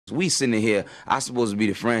We sitting here, I'm supposed to be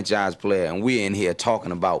the franchise player, and we're in here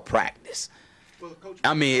talking about practice.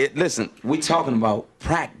 I mean, listen, we talking about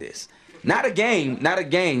practice. Not a game, not a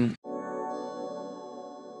game.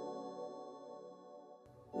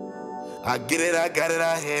 I get it, I got it,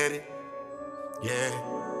 I had it. Yeah.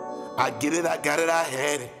 I get it, I got it, I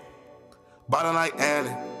had it. Ballin' like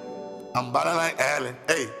Allen. I'm ballin' like Allen.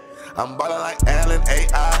 Hey, I'm ballin' like Allen.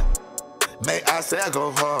 AI. May I say I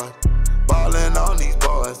go hard. Ballin' on these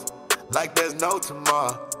boys like there's no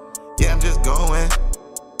tomorrow. Yeah, I'm just going.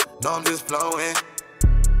 No, I'm just flowing.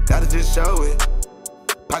 Gotta just show it.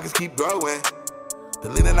 Pockets keep growing. The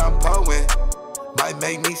linen I'm pouring might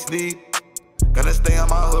make me sleep. Gonna stay on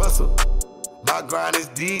my hustle. My grind is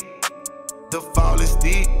deep. The fall is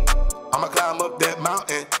steep. I'ma climb up that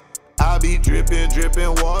mountain. I be dripping,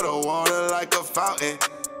 dripping water, water like a fountain.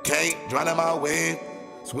 Can't drown in my way.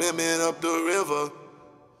 Swimming up the river.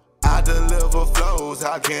 I deliver flows.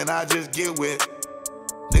 How can I just get with?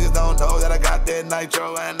 Niggas don't know that I got that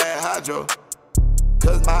nitro and that hydro.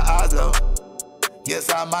 Cause my eyes low. Yes,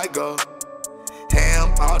 I might go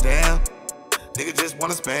ham, all damn. Nigga just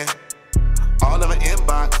wanna spend all in my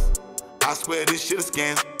inbox. I swear this shit is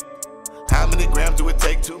scam. How many grams do it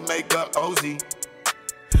take to make up OZ?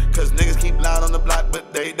 Cause niggas keep lying on the block,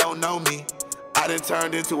 but they don't know me. I done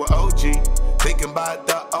turned into an OG, thinking about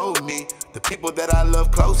the old me. The people that I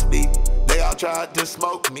love closely, they all tried to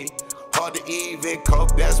smoke me. Hard to even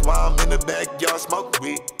cope, that's why I'm in the backyard smoking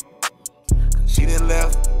weed. She done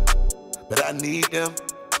left, but I need them.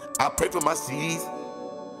 I pray for my seeds,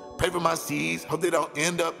 hope they don't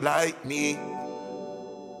end up like me.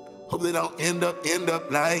 Hope they don't end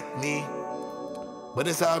up like me. But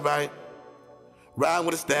it's alright, ride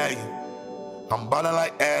with a stallion. I'm ballin'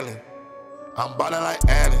 like Allen. I'm ballin' like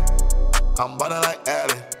Allen. I'm ballin' like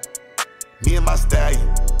Allen. Me and my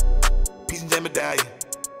stallion, piece and J medallion.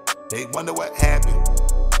 They wonder what happened.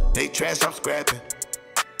 They trash, I'm scrapping.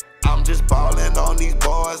 I'm just ballin' on these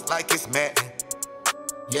boys like it's Madden.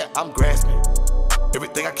 Yeah, I'm grasping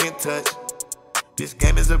everything I can touch. This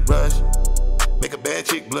game is a rush. Make a bad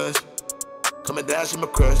chick blush. Coming down, she my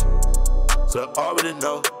crush. So I already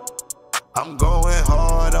know I'm going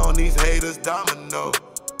hard on these haters, domino.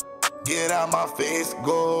 Get out my face,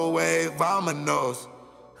 go away, vominos.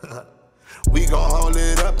 We gon' hold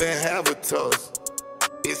it up and have a toast.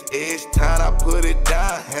 It's edge time, I put it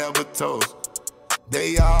down, have a toast.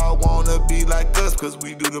 They all wanna be like us, cause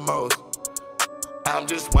we do the most. I'm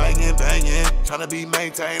just swinging, banging, tryna be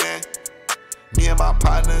maintaining. Me and my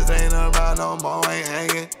partners ain't around no more, ain't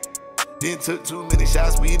hanging. Then took too many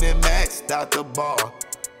shots, we done maxed out the bar.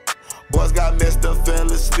 Boys got messed up,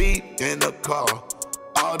 fell asleep in the car.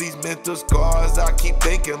 All these mental scars, I keep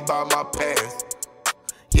thinking about my past.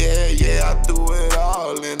 Yeah, I threw it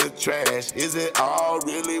all in the trash. Is it all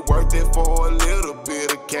really worth it for a little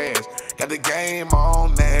bit of cash? Got the game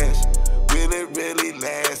on mash. Will it really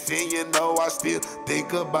last? And you know I still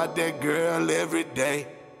think about that girl every day.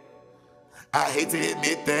 I hate to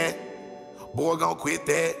admit that. Boy gon' quit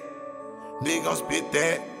that. Nigga gon' spit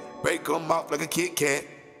that. Break 'em off like a Kit Kat.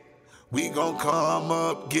 We gon' come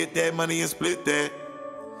up, get that money and split that.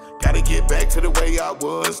 Gotta get back to the way I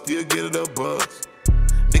was, still get it a buzz.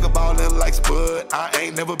 Nigga ballin' like Spud, I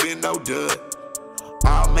ain't never been no dud.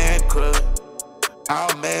 All man crud,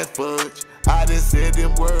 all man fudge. I done said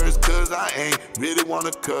them words cause I ain't really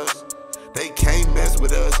wanna cuss. They can't mess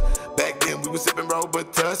with us. Back then we was sippin'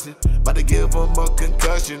 Robitussin. About to give them a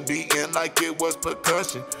concussion, beating like it was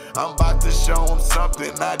percussion. I'm about to show them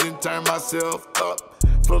something. I didn't turn myself up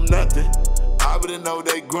from nothing. I already know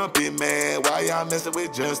they grumpy, man. Why y'all messing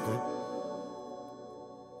with Justin?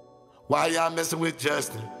 Why y'all messing with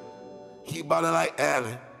Justin? He ballin' like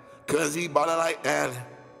Allen, cause he ballin' like Allen.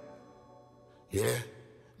 Yeah,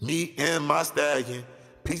 me and my stallion,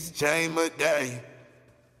 piece of chain medallion.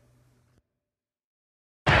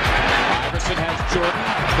 Iverson has Jordan.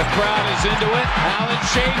 The crowd is into it. Allen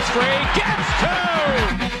shades free. Gets two.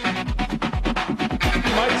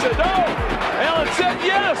 Mike said no. Allen said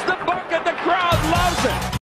yes. The bucket. The crowd loves it.